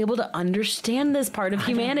never been able to understand this part of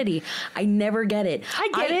humanity. I never get it. I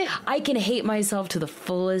get it. I can hate myself to the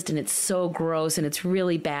fullest, and it's so gross, and it's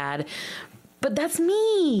really bad. But that's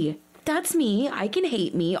me. That's me. I can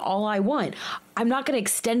hate me all I want. I'm not going to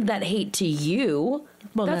extend that hate to you.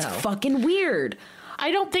 Well, that's fucking weird.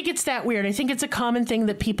 I don't think it's that weird. I think it's a common thing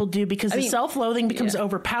that people do because the self-loathing becomes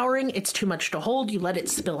overpowering. It's too much to hold. You let it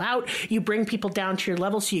spill out. You bring people down to your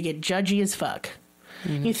level, so you get judgy as fuck.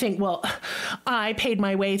 Mm-hmm. You think, well, I paid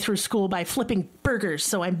my way through school by flipping burgers,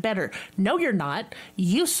 so I'm better. No, you're not.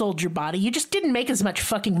 You sold your body. You just didn't make as much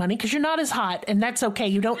fucking money because you're not as hot, and that's okay.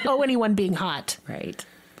 You don't owe anyone being hot. Right.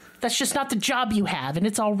 That's just not the job you have, and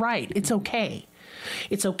it's all right. It's okay.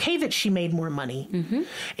 It's okay that she made more money. Mm-hmm.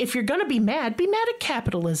 If you're going to be mad at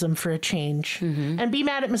capitalism for a change. Mm-hmm. And be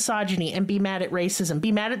mad at misogyny, and be mad at racism.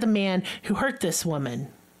 Be mad at the man who hurt this woman.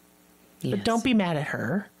 Yes. But don't be mad at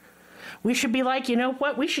her. We should be like, you know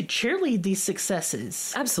what? We should cheerlead these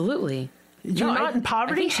successes. Absolutely. You're not in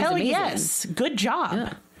poverty? Hell amazing. Yes. Good job.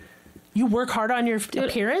 Yeah. You work hard on your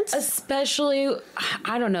appearance? Especially,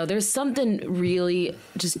 I don't know, there's something really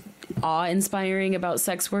just awe-inspiring about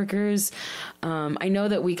sex workers. I know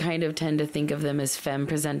that we kind of tend to think of them as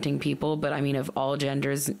femme-presenting people, but I mean of all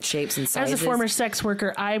genders, shapes, and sizes. As a former sex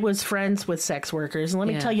worker, I was friends with sex workers, and let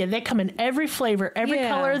me tell you, they come in every flavor, every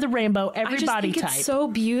color of the rainbow, every body type. It's so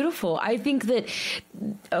beautiful. I think that,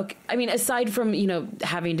 okay, I mean, aside from,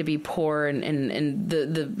 having to be poor and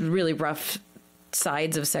the really rough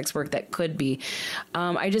sides of sex work that could be,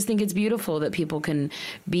 I just think it's beautiful that people can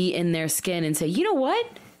be in their skin and say, you know what?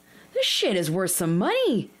 This shit is worth some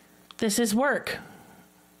money. This is work.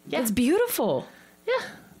 Yeah. It's beautiful. Yeah.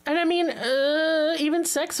 And I mean, even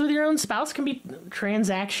sex with your own spouse can be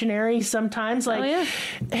transactionary sometimes. Like,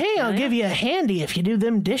 hey, I'll give you a handy if you do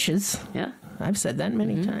them dishes. Yeah. I've said that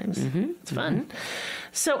many times. Mm-hmm. It's fun. Mm-hmm.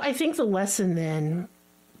 So I think the lesson then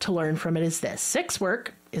to learn from it is this. Sex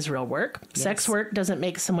work is real work. Yes. Sex work doesn't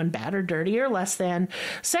make someone bad or dirty or less than.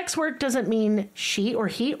 Sex work doesn't mean she or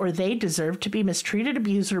he or they deserve to be mistreated,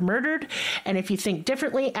 abused, or murdered. And if you think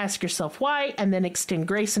differently, ask yourself why, and then extend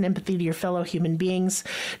grace and empathy to your fellow human beings.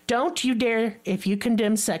 Don't you dare, if you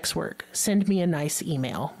condemn sex work, send me a nice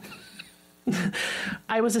email.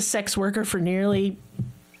 I was a sex worker for nearly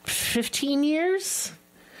 15 years.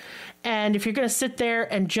 And if you're going to sit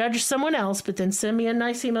there and judge someone else, but then send me a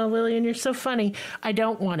nice email, Lillian, you're so funny, I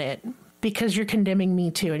don't want it because you're condemning me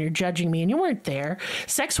too and you're judging me and you weren't there.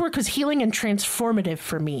 Sex work was healing and transformative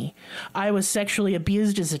for me. I was sexually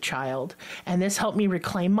abused as a child, and this helped me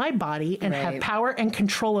reclaim my body and have power and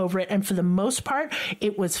control over it. And for the most part,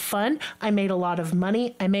 it was fun. I made a lot of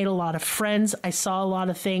money. I made a lot of friends. I saw a lot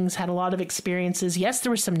of things, had a lot of experiences. Yes, there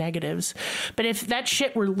were some negatives, but if that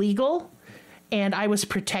shit were legal and I was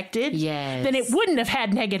protected, then it wouldn't have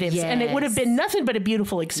had negatives, and it would have been nothing but a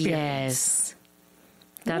beautiful experience. Yes.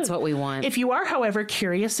 That's what we want. If you are, however,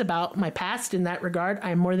 curious about my past in that regard,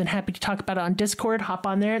 I'm more than happy to talk about it on Discord. Hop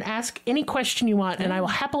on there and ask any question you want, and I will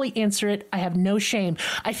happily answer it. I have no shame.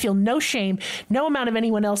 I feel no shame. No amount of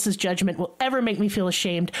anyone else's judgment will ever make me feel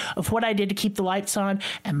ashamed of what I did to keep the lights on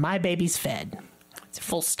and my babies fed. It's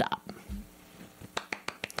full stop.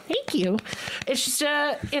 Thank you. It's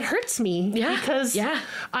just, it hurts me because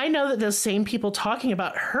I know that those same people talking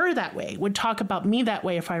about her that way would talk about me that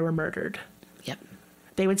way if I were murdered. Yep.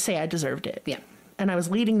 They would say I deserved it. Yep. and I was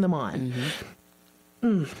leading them on.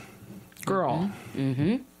 Girl.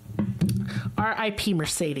 R.I.P.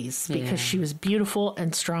 Mercedes, because she was beautiful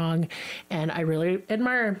and strong, and I really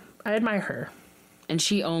admire her. And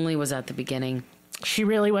she only was at the beginning. She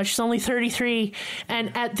really was. She's only 33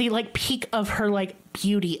 and at the like peak of her like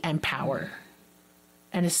beauty and power.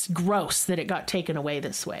 And it's gross that it got taken away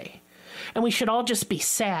this way. And we should all just be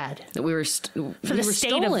sad that we were for the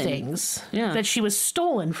state of things, that she was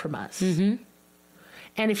stolen from us. And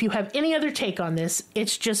if you have any other take on this,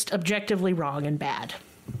 it's just objectively wrong and bad.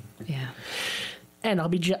 Yeah. And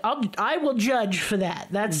I will judge for that.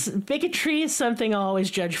 That's bigotry is something I'll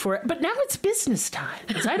always judge for it. But now it's business time,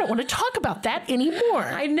 because I don't want to talk about that anymore.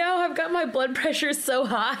 I know. I've got my blood pressure so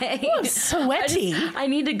high. Oh, I'm sweaty. I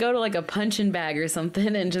need to go to like a punching bag or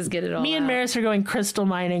something and just get it all Me and Maris are going crystal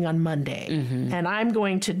mining on Monday. And I'm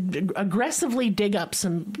going to aggressively dig up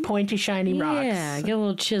some pointy, shiny rocks. Yeah, get a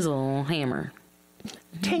little chisel, hammer.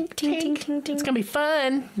 Tink, tink, tink. It's going to be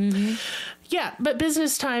fun. Yeah, but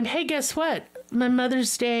business time. Hey, guess what? My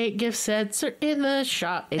Mother's Day gift sets are in the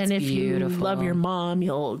shop. And if beautiful. You love your mom,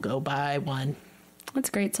 you'll go buy one. That's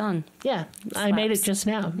a great song. Yeah, I made it just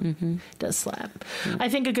now. It does slap. I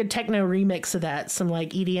think a good techno remix of that, some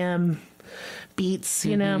like EDM beats,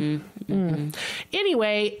 you know.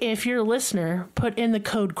 Anyway, if you're a listener, put in the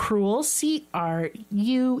code CRUEL,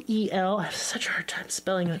 CRUEL. I have such a hard time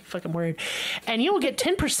spelling that fucking word. And you will get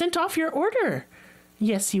 10% off your order.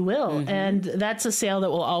 Yes, you will. And that's a sale that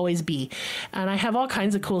will always be. And I have all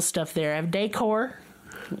kinds of cool stuff there. I have decor.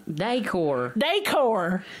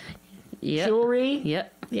 Yep. Jewelry.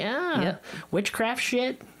 Yep. Yeah. Yep. Witchcraft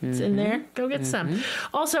shit. It's in there. Go get some.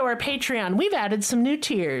 Also, our Patreon. We've added some new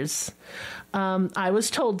tiers. I was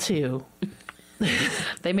told to.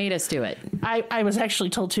 They made us do it. I was actually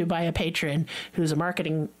told to by a patron who's a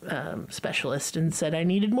marketing specialist and said I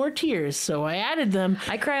needed more tiers, so I added them.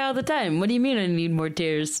 I cry all the time. What do you mean I need more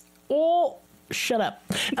tears? Oh, shut up.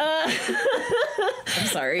 I'm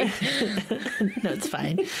sorry. No, it's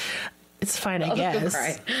fine. It's fine, I guess. Go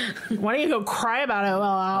cry. Why don't you go cry about it? Well,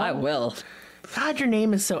 I will. God, your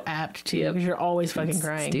name is so apt, too, because you're always fucking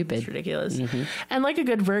crying. Stupid. It's ridiculous. And like a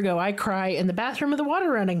good Virgo, I cry in the bathroom with the water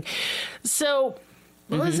running. So,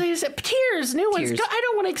 let's say tears, new ones. I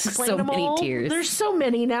don't want to explain so them many all. Tears. There's so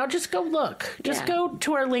many now. Just go look. Just go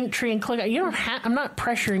to our link tree and click. You don't have. I'm not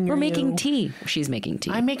pressuring you. We're making tea. She's making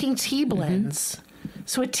tea. I'm making tea blends.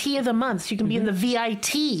 So a tea of the month. You can be in the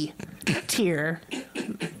VIT tier.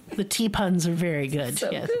 The tea puns are very good.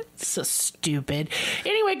 So yes. good. So stupid.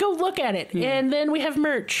 Anyway, go look at it. And then we have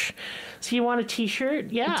merch. So you want a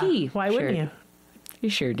t-shirt? Yeah. A tea. Why wouldn't you? You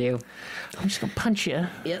sure do. I'm just going to punch you.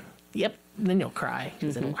 Yep. Then you'll cry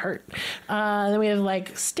because it'll hurt. Then we have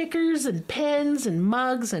like stickers and pens and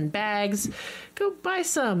mugs and bags. Go buy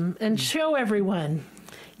some and show everyone.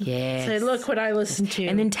 Yes. Say, look what I listened to.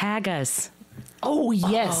 And then tag us. Oh,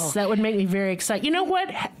 yes. That would make me very excited. You know what?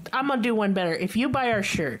 I'm going to do one better. If you buy our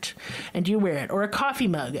shirt and you wear it, or a coffee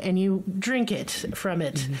mug and you drink it from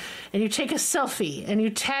it, and you take a selfie and you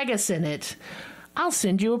tag us in it, I'll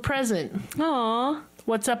send you a present. Aw.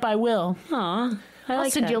 What's up, I will. Aw. I'll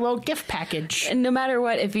send you a little gift package. And no matter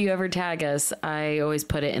what, if you ever tag us, I always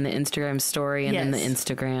put it in the Instagram story and in the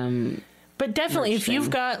Instagram. But definitely, if you've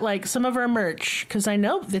got like some of our merch, because I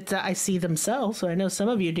know that I see them sell, so I know some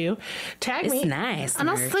of you do, tag me. It's nice. And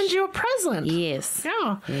I'll send you a present. Yes.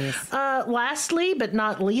 Yeah. Yes. Lastly, but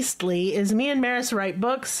not leastly, is me and Maris write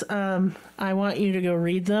books. I want you to go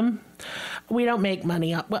read them. We don't make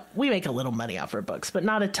money off. Well, we make a little money off our books, but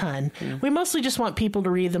not a ton. We mostly just want people to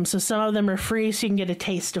read them. So some of them are free, so you can get a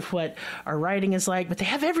taste of what our writing is like. But they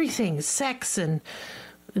have everything: sex and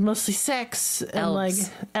mostly sex, and elves. like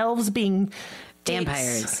elves being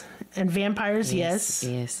Vampires. And vampires,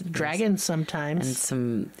 yes. Dragons sometimes. And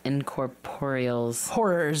some incorporeals.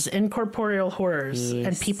 Horrors, incorporeal horrors. Yes.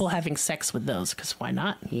 And people having sex with those, because why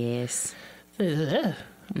not? Yes.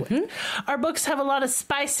 Our books have a lot of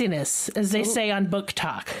spiciness, as they say on Book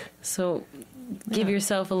Talk. So give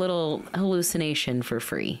yourself a little hallucination for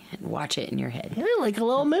free and watch it in your head. Yeah, like a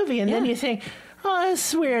little movie. And then you think, oh,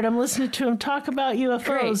 that's weird. I'm listening to him talk about UFOs.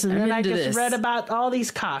 Great. And then I just this. read about all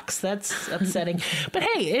these cocks. That's upsetting. But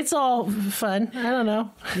hey, it's all fun. I don't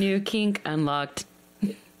know. New kink unlocked.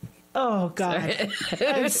 Oh, God.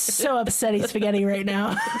 I'm so upsetting spaghetti right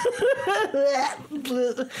now.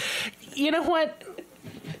 You know what?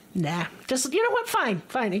 Nah. Just, you know what?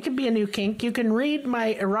 Fine. It could be a new kink. You can read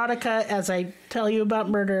my erotica as I tell you about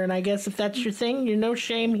murder, and I guess if that's your thing, you're no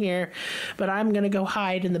shame here. But I'm going to go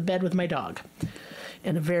hide in the bed with my dog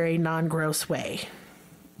in a very non-gross way.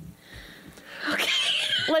 Okay.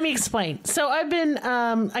 let me explain. So I've been,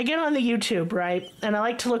 I get on the YouTube, right? And I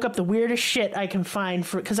like to look up the weirdest shit I can find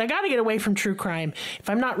because I got to get away from true crime. If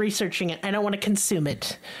I'm not researching it, I don't want to consume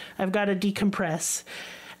it. I've got to decompress.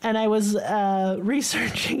 And I was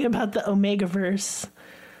researching about the Omegaverse.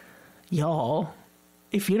 Y'all,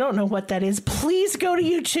 if you don't know what that is, please go to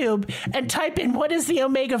YouTube and type in what is the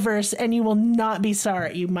Omegaverse, and you will not be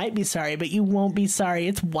sorry. You might be sorry, but you won't be sorry.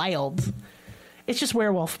 It's wild. It's just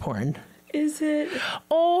werewolf porn. Is it?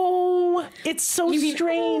 Oh, it's so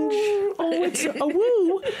strange. Oh, it's a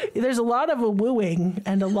woo. There's a lot of a wooing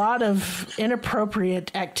and a lot of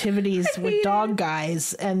inappropriate activities with dog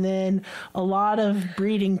guys, and then a lot of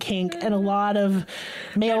breeding kink and a lot of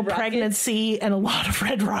male pregnancy and a lot of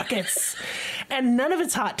red rockets. And none of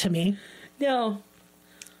it's hot to me. No.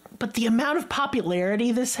 But the amount of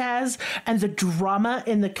popularity this has and the drama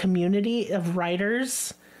in the community of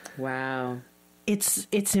writers. Wow.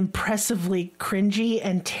 It's impressively cringy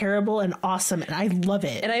and terrible and awesome, and I love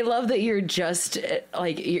it. And I love that you're just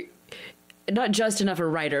you're not just enough a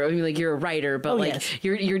writer. I mean, like, you're a writer, but yes.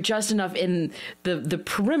 you're just enough in the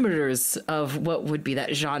perimeters of what would be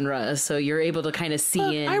that genre, so you're able to kind of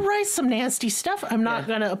see in. I write some nasty stuff. I'm not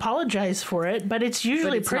going to apologize for it, but it's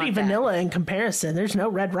usually pretty vanilla in comparison. There's no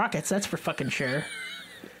red rockets, that's for fucking sure.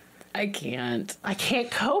 I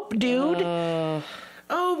can't cope, dude.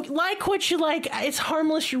 Oh, like what you like. It's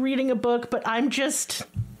harmless. You're reading a book, but I'm just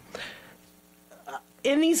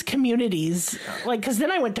in these communities, like, because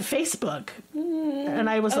then I went to Facebook and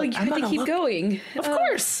I was like, you have to keep going. Of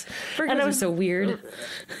course. And I was so weird.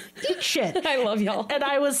 Eat shit. I love y'all. And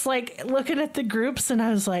I was like looking at the groups and I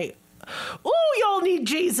was like, oh, y'all need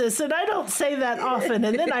Jesus. And I don't say that often.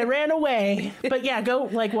 And then I ran away. But yeah, go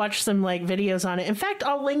like watch some like videos on it. In fact,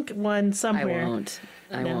 I'll link one somewhere.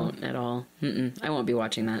 I won't at all. I won't be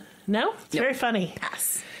watching that. No? It's very funny.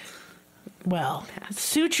 Pass. Well,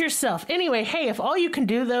 suit yourself. Anyway, hey, if all you can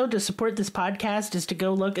do, though, to support this podcast is to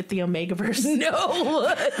go look at the Omegaverse.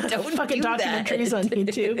 No, don't fucking do documentaries that. on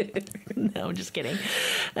YouTube. No, just kidding.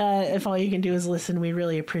 If all you can do is listen, we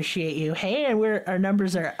really appreciate you. Hey, and our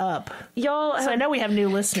numbers are up. Y'all, so I know we have new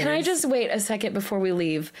listeners. Can I just wait a second before we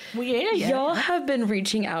leave? Well, yeah. Y'all have been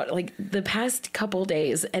reaching out like the past couple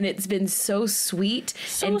days, and it's been so sweet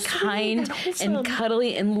and kind and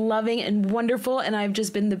cuddly and loving and wonderful, and I've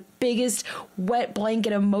just been the biggest wet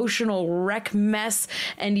blanket emotional wreck mess,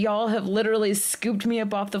 and y'all have literally scooped me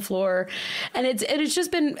up off the floor, and it's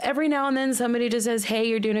just been every now and then somebody just says, hey,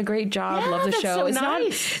 you're doing a great job, love the show. So it's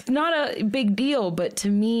nice. not a big deal, but to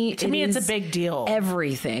me it's a big deal.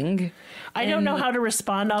 Everything. I don't know how to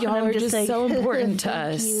respond off of them. Y'all are just say, so important to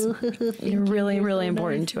us. You're really, really so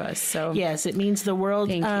important nice to us. So yes, it means the world.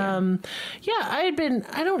 Thank you. Yeah, I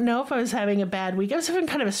don't know if I was having a bad week. I was having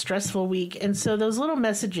kind of a stressful week. And so those little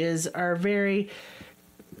messages are very,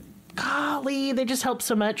 golly, they just help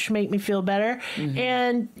so much, make me feel better. Mm-hmm.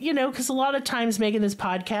 And, because a lot of times making this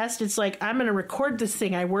podcast, it's like, I'm going to record this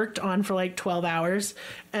thing I worked on for like 12 hours,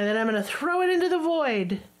 and then I'm going to throw it into the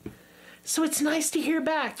void. So it's nice to hear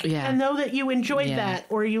back and know that you enjoyed that,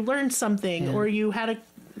 or you learned something, or you had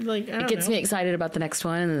it gets me excited about the next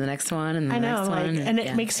one and the next one and the next one. And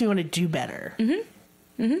it makes me want to do better.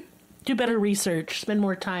 Mm-hmm. Mm-hmm. Do better research, spend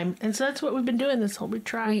more time. And so that's what we've been doing this whole week.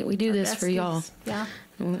 We do this for y'all. Yeah.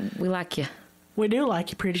 We like you. We do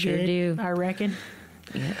like you pretty good. Do. I reckon.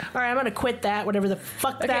 Yeah. All right, I'm going to quit that, whatever the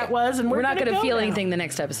fuck that was. And we're not going to feel now. anything the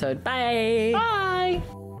next episode. Bye. Bye.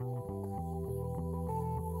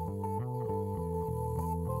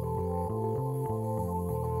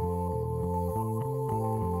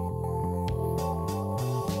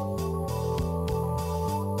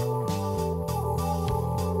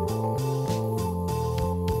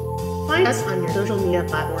 Find us on your social media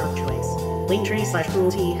platform of choice.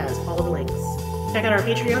 Linktree/Cruelty has all of the links. Check out our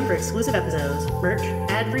Patreon for exclusive episodes, merch,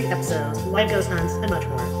 ad-free episodes, live ghost hunts, and much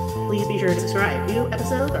more. Please be sure to subscribe. New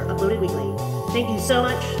episodes are uploaded weekly. Thank you so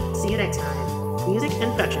much. See you next time. Music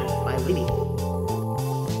and production by Libby.